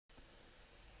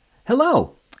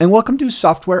Hello, and welcome to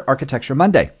Software Architecture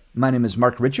Monday. My name is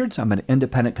Mark Richards. I'm an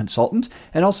independent consultant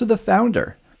and also the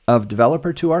founder of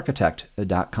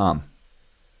Developer2Architect.com.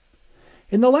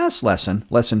 In the last lesson,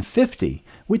 lesson 50,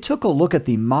 we took a look at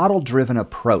the model-driven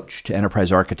approach to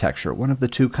enterprise architecture, one of the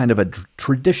two kind of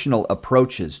traditional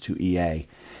approaches to EA.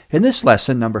 In this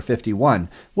lesson, number 51,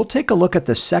 we'll take a look at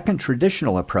the second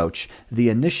traditional approach, the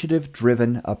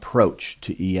initiative-driven approach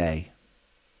to EA.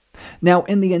 Now,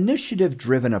 in the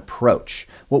initiative-driven approach,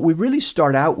 what we really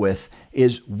start out with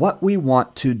is what we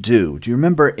want to do. Do you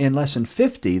remember in lesson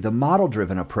 50, the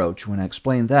model-driven approach, when I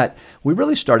explained that, we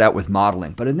really start out with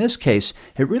modeling. But in this case,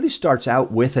 it really starts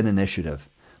out with an initiative.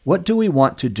 What do we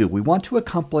want to do? We want to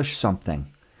accomplish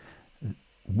something.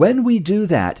 When we do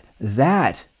that,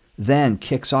 that then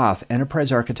kicks off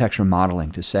enterprise architecture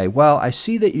modeling to say, well, I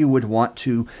see that you would want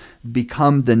to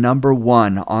become the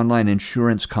 #1 online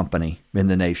insurance company in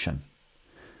the nation.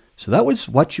 So that was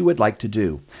what you would like to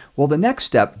do. Well, the next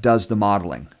step does the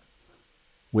modeling.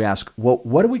 We ask, well,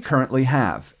 what do we currently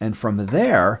have? And from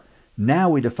there, now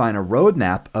we define a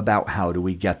roadmap about how do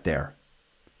we get there.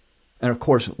 And of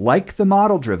course, like the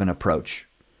model-driven approach,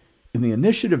 in the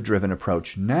initiative-driven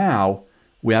approach, now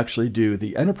we actually do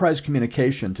the enterprise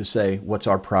communication to say, what's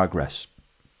our progress?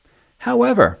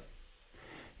 However,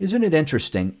 isn't it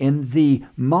interesting, in the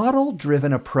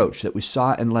model-driven approach that we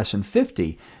saw in lesson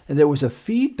 50, there was a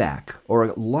feedback or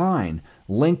a line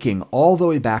linking all the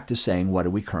way back to saying, what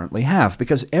do we currently have?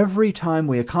 Because every time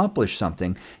we accomplish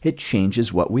something, it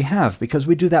changes what we have because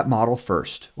we do that model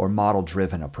first or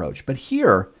model-driven approach. But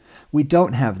here, we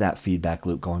don't have that feedback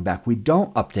loop going back. We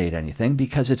don't update anything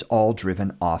because it's all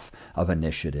driven off of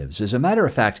initiatives. As a matter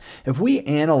of fact, if we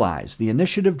analyze the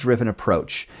initiative-driven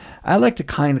approach, I like to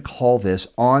kind of call this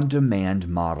on-demand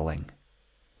modeling.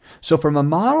 So from a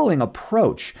modeling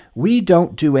approach, we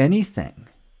don't do anything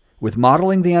with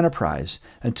modeling the enterprise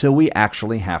until we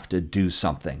actually have to do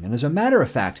something. And as a matter of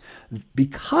fact,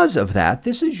 because of that,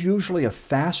 this is usually a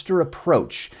faster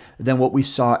approach than what we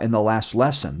saw in the last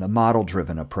lesson, the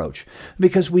model-driven approach,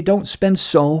 because we don't spend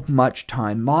so much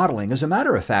time modeling. As a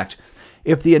matter of fact,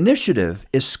 if the initiative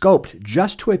is scoped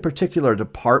just to a particular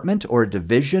department or a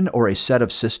division or a set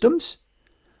of systems,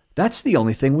 that's the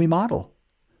only thing we model.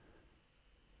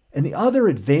 And the other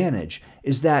advantage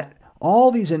is that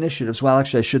all these initiatives, well,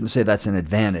 actually, I shouldn't say that's an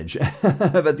advantage,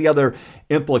 but the other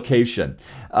implication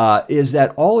is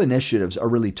that all initiatives are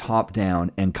really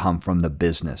top-down and come from the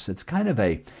business. It's kind of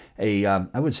I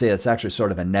would say it's actually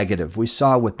sort of a negative. We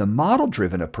saw with the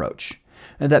model-driven approach,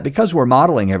 and that because we're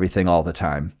modeling everything all the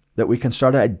time, that we can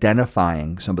start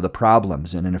identifying some of the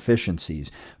problems and inefficiencies.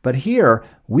 But here,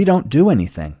 we don't do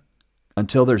anything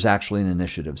until there's actually an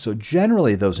initiative. So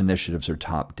generally, those initiatives are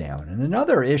top-down. And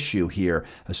another issue here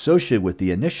associated with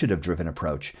the initiative-driven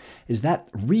approach is that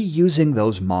reusing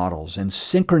those models and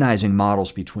synchronizing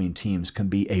models between teams can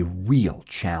be a real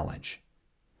challenge.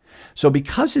 So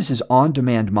because this is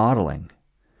on-demand modeling,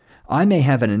 I may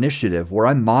have an initiative where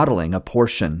I'm modeling a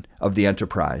portion of the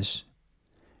enterprise,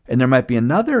 and there might be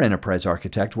another enterprise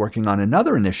architect working on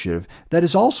another initiative that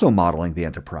is also modeling the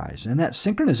enterprise. And that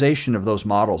synchronization of those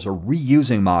models or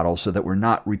reusing models so that we're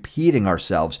not repeating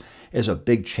ourselves is a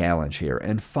big challenge here.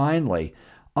 And finally,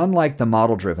 unlike the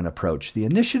model-driven approach, the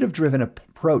initiative-driven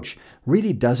approach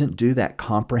really doesn't do that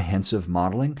comprehensive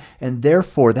modeling, and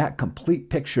therefore that complete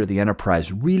picture of the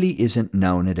enterprise really isn't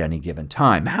known at any given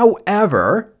time.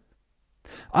 However,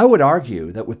 I would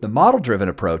argue that with the model-driven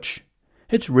approach,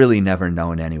 it's really never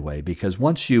known anyway, because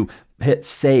once you hit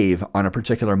save on a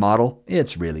particular model,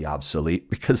 it's really obsolete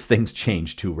because things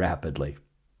change too rapidly.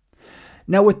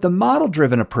 Now, with the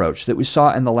model-driven approach that we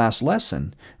saw in the last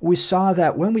lesson, we saw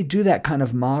that when we do that kind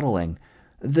of modeling,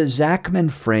 the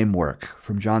Zachman framework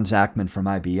from John Zachman from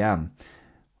IBM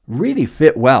really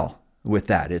fit well with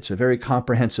that. It's a very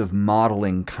comprehensive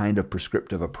modeling kind of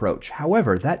prescriptive approach.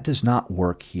 However, that does not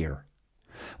work here.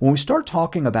 When we start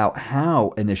talking about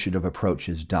how initiative approach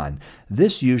is done,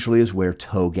 this usually is where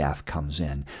TOGAF comes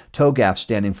in. TOGAF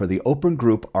standing for the Open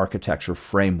Group Architecture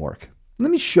Framework.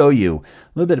 Let me show you a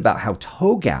little bit about how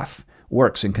TOGAF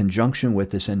works in conjunction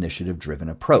with this initiative-driven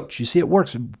approach. You see, it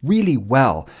works really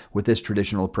well with this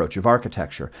traditional approach of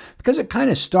architecture because it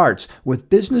kind of starts with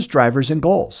business drivers and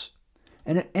goals.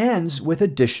 And it ends with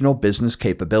additional business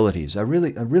capabilities. I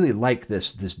really like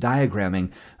this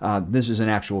diagramming. This is an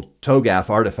actual TOGAF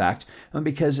artifact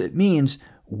because it means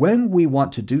when we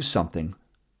want to do something,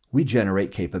 we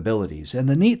generate capabilities. And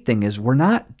the neat thing is we're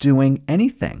not doing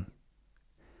anything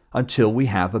until we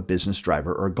have a business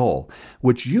driver or goal,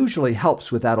 which usually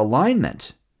helps with that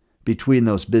alignment between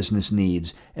those business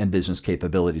needs and business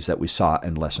capabilities that we saw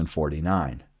in lesson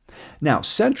 49. Now,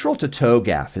 central to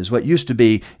TOGAF is what used to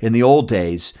be in the old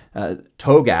days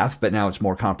TOGAF, but now it's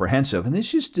more comprehensive. And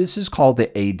this is called the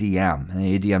ADM. And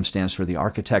the ADM stands for the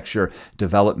Architecture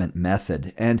Development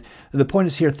Method. And the point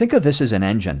is here, think of this as an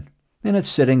engine, and it's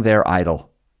sitting there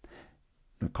idle.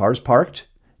 The car's parked.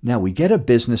 Now we get a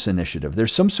business initiative.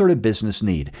 There's some sort of business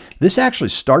need. This actually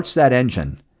starts that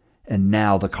engine, and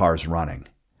now the car's running.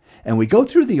 And we go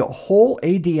through the whole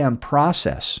ADM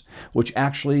process, which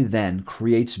actually then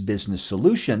creates business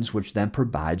solutions, which then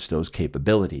provides those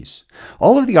capabilities.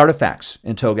 All of the artifacts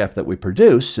in TOGAF that we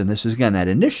produce, and this is again that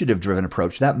initiative-driven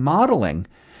approach, that modeling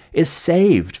is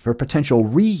saved for potential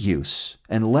reuse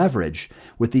and leverage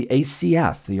with the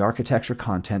ACF, the Architecture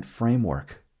Content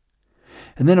Framework.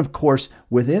 And then, of course,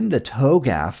 within the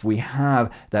TOGAF, we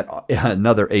have that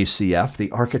another ACF, the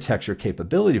Architecture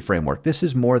Capability Framework. This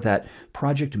is more that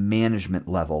project management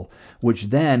level, which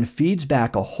then feeds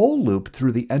back a whole loop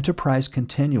through the enterprise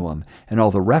continuum and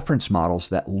all the reference models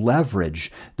that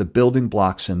leverage the building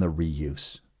blocks and the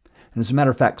reuse. And as a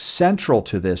matter of fact, central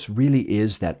to this really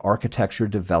is that architecture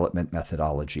development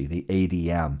methodology, the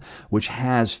ADM, which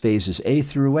has phases A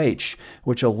through H,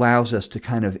 which allows us to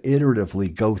kind of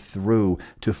iteratively go through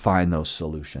to find those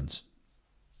solutions.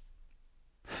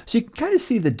 So you can kind of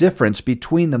see the difference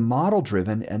between the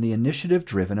model-driven and the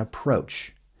initiative-driven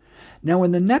approach. Now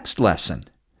in the next lesson,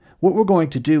 what we're going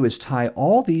to do is tie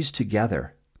all these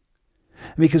together,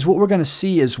 because what we're going to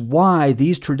see is why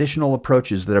these traditional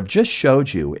approaches that I've just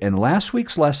showed you in last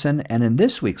week's lesson and in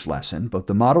this week's lesson, both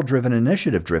the model-driven and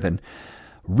initiative-driven,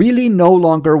 really no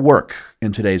longer work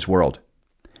in today's world.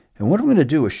 And what I'm going to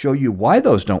do is show you why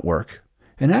those don't work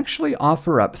and actually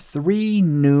offer up 3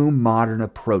 new modern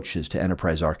approaches to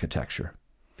enterprise architecture.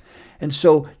 And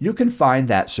so you can find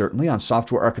that certainly on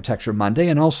Software Architecture Monday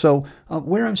and also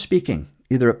where I'm speaking,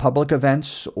 either at public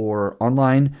events or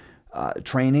online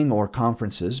training or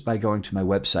conferences by going to my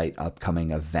website,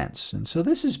 upcoming events. And so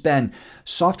this has been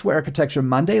Software Architecture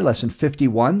Monday, Lesson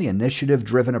 51, the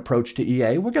initiative-driven approach to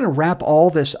EA. We're going to wrap all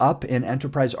this up in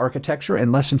Enterprise Architecture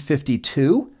in Lesson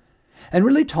 52 and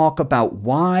really talk about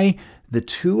why the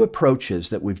 2 approaches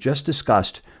that we've just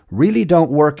discussed really don't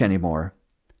work anymore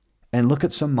and look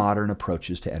at some modern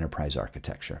approaches to enterprise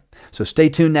architecture. So stay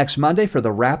tuned next Monday for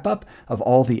the wrap-up of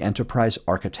all the enterprise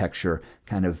architecture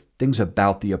kind of things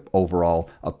about the overall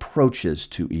approaches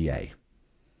to EA.